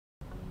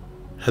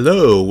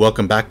Hello,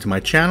 welcome back to my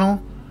channel,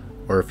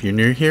 or if you're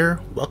new here,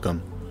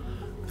 welcome.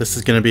 This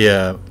is going to be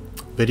a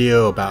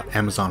video about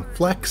Amazon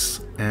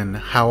Flex and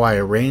how I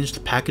arrange the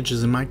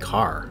packages in my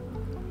car.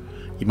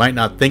 You might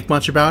not think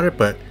much about it,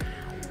 but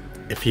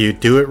if you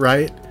do it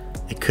right,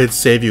 it could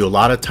save you a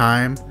lot of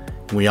time,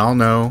 and we all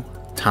know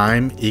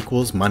time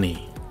equals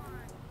money.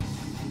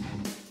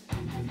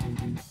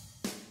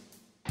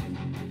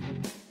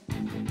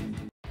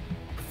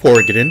 Before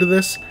we get into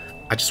this,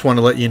 I just want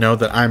to let you know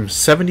that I'm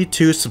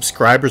 72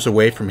 subscribers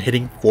away from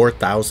hitting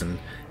 4,000,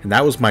 and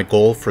that was my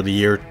goal for the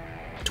year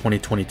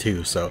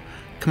 2022. So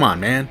come on,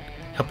 man,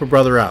 help a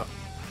brother out.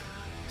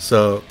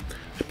 So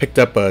I picked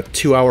up a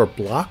 2-hour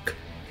block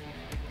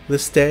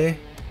this day,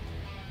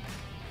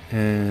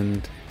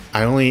 and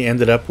I only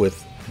ended up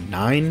with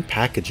 9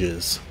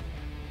 packages.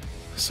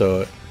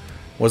 So it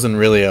wasn't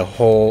really a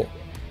whole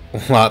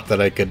lot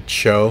that I could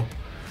show,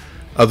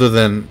 other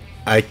than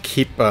I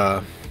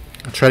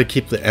try to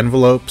keep the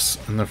envelopes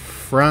in the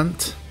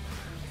front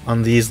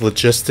on these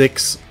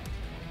logistics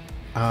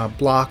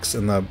blocks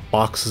and the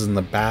boxes in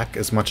the back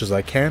as much as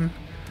I can.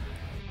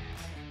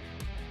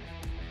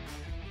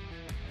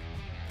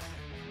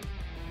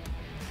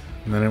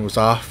 And then it was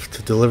off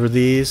to deliver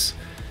these.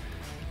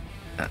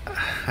 I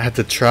had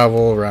to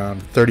travel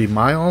around 30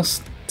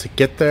 miles to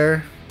get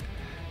there.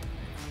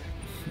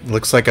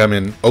 Looks like I'm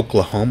in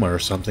Oklahoma or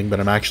something,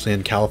 but I'm actually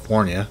in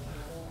California.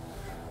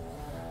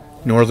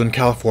 Northern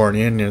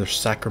California, near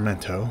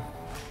Sacramento.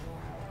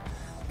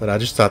 But I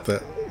just thought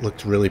that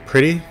looked really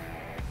pretty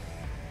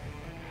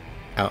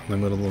out in the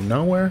middle of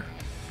nowhere,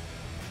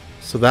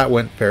 so that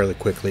went fairly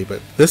quickly.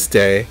 But this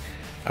day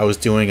I was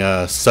doing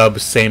a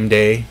same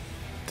day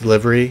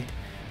delivery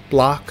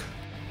block.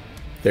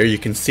 There you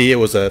can see it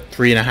was a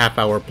 3.5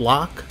 hour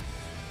block,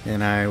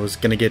 and I was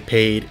gonna get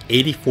paid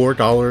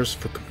 $84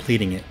 for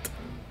completing it.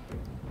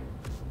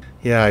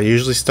 Yeah, I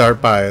usually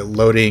start by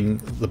loading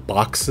the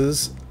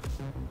boxes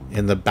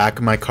in the back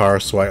of my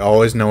car, so I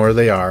always know where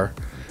they are.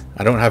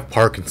 I don't have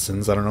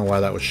Parkinson's. I don't know why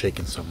that was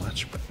shaking so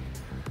much.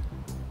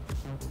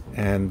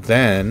 And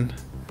then,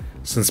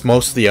 since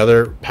most of the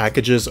other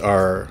packages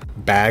are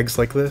bags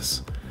like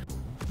this,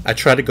 I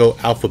try to go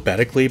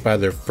alphabetically by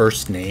their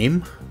first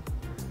name.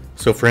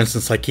 So for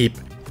instance, I keep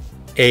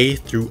A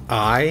through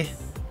I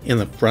in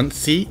the front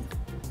seat,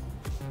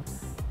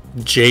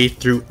 J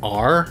through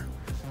R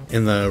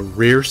in the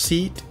rear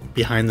seat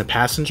behind the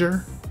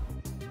passenger,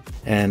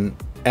 and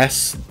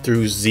S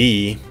through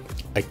Z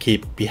I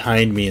keep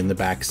behind me in the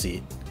back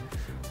seat.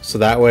 So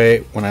that way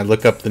when I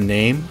look up the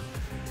name,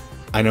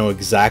 I know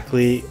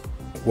exactly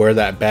where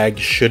that bag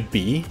should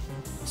be,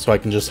 so I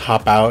can just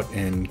hop out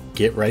and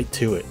get right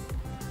to it.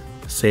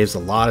 Saves a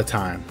lot of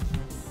time.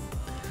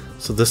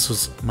 So this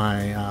was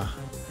my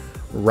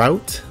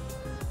route.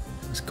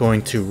 It's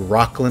going to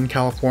Rocklin,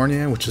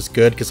 California, which is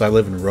good because I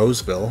live in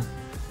Roseville,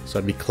 so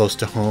I'd be close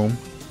to home.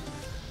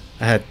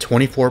 I had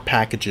 24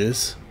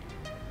 packages,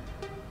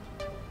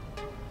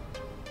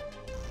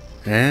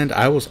 and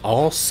I was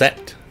all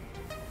set.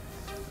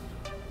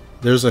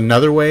 There's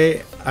another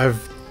way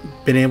I've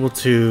been able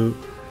to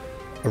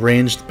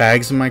arrange the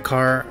bags in my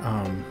car.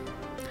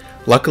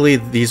 Luckily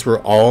these were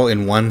all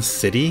in one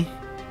city,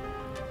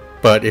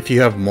 but if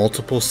you have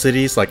multiple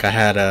cities like I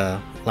had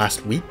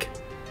last week,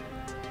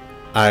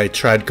 I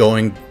tried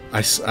going,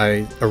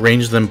 I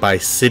arranged them by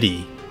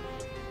city,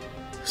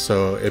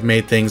 so it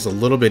made things a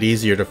little bit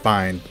easier to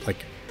find.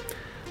 Like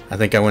I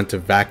think I went to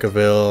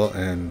Vacaville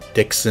and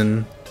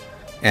Dixon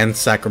and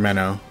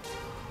Sacramento,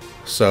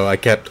 so I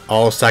kept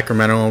all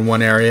Sacramento in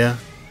one area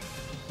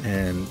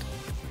and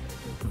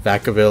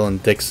Vacaville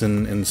and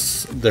Dixon in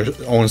their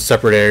own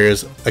separate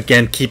areas,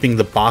 again keeping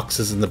the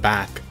boxes in the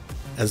back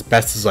as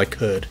best as I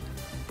could,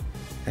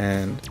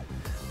 and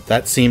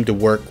that seemed to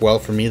work well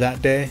for me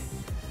that day.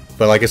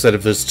 But like I said,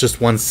 if there's just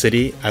one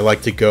city, I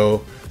like to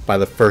go by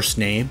the first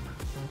name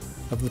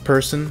of the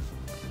person,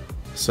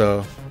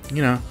 so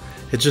you know,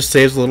 it just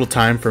saves a little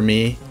time for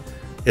me.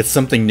 It's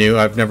something new.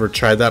 I've never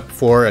tried that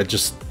before. I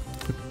just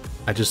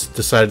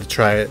decided to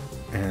try it,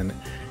 and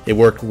it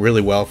worked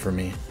really well for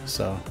me.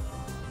 So,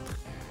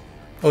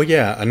 oh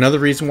yeah, another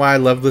reason why I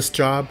love this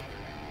job,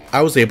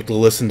 I was able to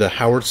listen to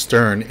Howard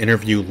Stern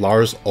interview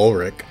Lars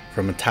Ulrich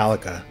from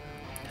Metallica,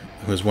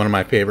 who is one of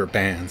my favorite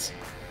bands.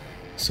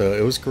 So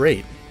it was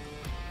great.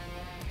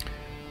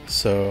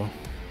 So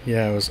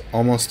yeah, I was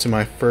almost to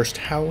my first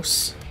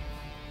house.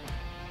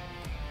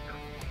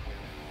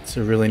 It's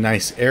a really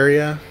nice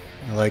area.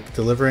 I like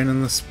delivering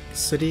in this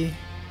city.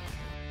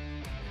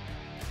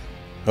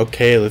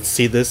 Okay, let's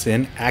see this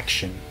in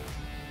action.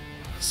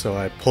 So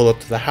I pulled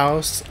up to the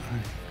house,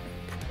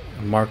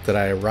 I marked that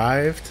I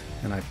arrived,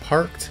 and I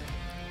parked.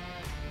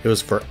 It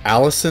was for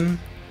Allison,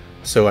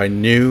 so I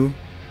knew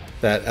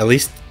that at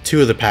least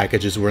 2 of the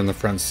packages were in the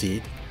front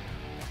seat.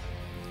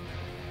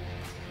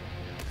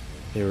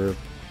 They were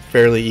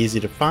fairly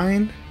easy to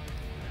find.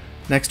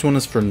 Next one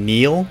is for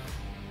Neil.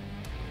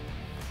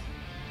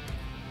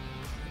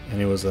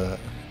 And it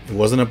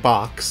wasn't a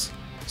box,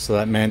 so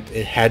that meant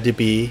it had to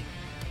be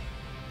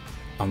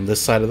on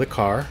this side of the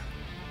car.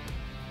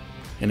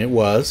 and it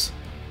was.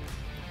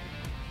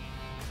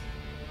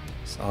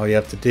 So all you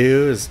have to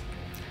do is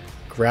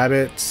grab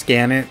it,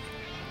 scan it,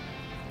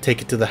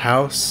 take it to the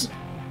house,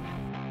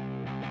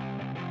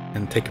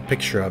 and take a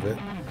picture of it.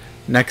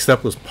 Next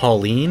up was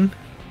Pauline.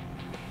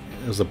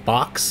 It was a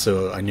box,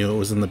 so I knew it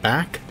was in the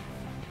back.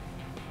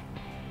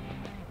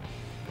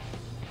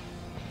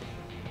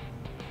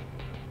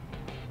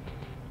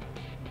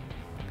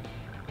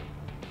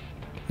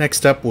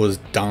 Next up was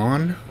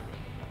Dawn.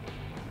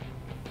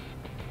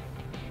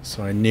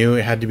 So I knew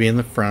it had to be in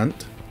the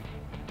front.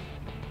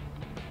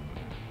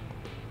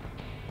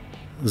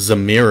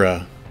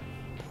 Zamira.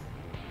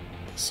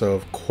 So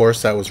of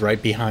course that was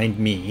right behind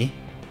me.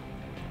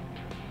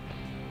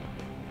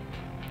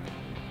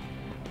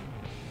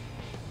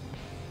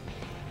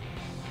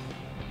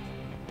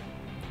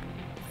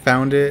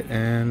 Found it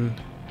and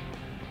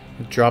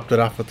dropped it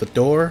off at the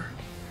door.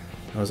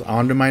 I was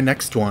on to my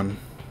next one.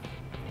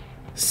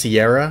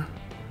 Sierra.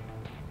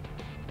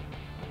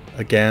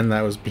 Again,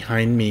 that was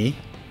behind me.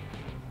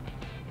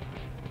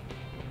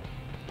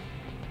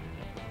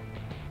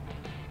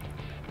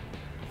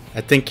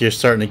 I think you're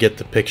starting to get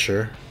the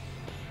picture.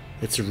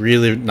 It's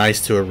really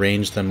nice to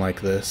arrange them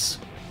like this.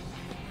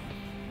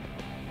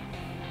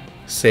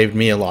 Saved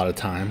me a lot of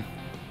time.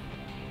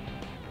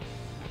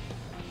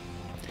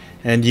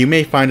 And you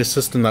may find a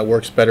system that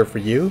works better for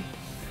you,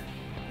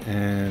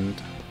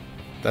 and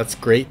that's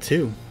great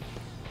too.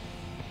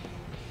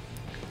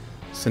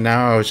 So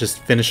now I was just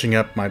finishing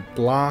up my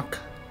block.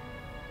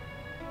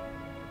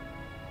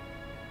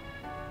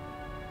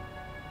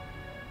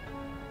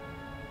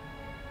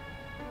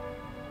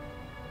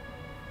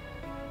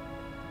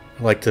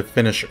 I like to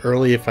finish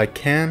early if I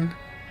can.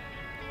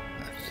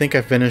 I think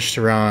I finished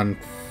around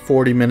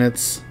 40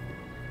 minutes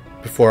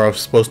before I was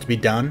supposed to be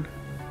done.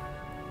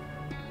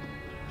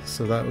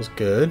 So that was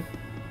good.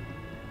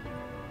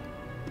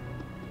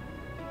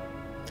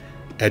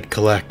 Ed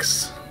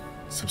Collects.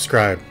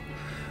 Subscribe.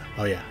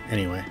 Oh yeah,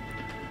 anyway.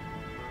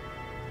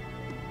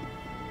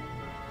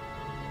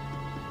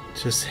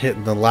 Just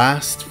hitting the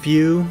last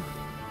few.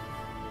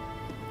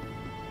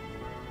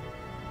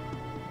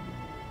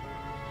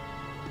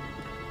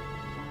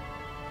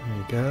 There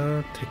you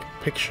go. Take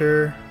a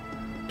picture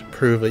to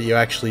prove that you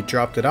actually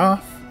dropped it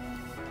off.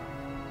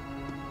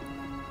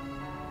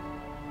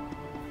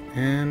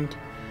 And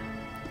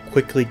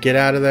quickly get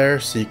out of there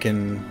so you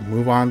can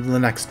move on to the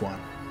next one.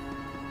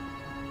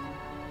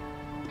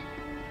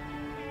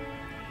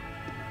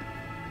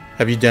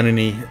 Have you done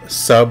any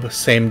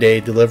same-day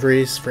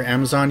deliveries for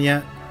Amazon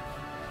yet?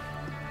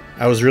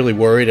 I was really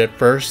worried at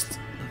first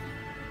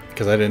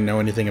because I didn't know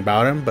anything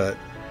about them, but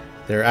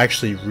they're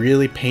actually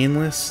really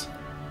painless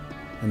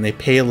and they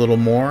pay a little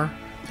more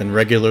than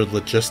regular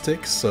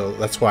logistics, so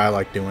that's why I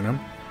like doing them.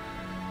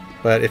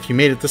 But if you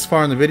made it this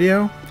far in the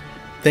video,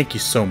 thank you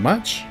so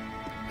much.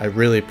 I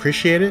really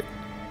appreciate it.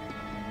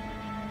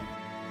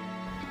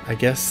 I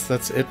guess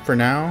that's it for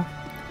now.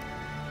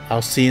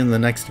 I'll see you in the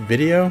next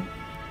video.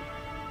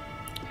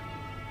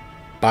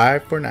 Bye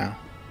for now.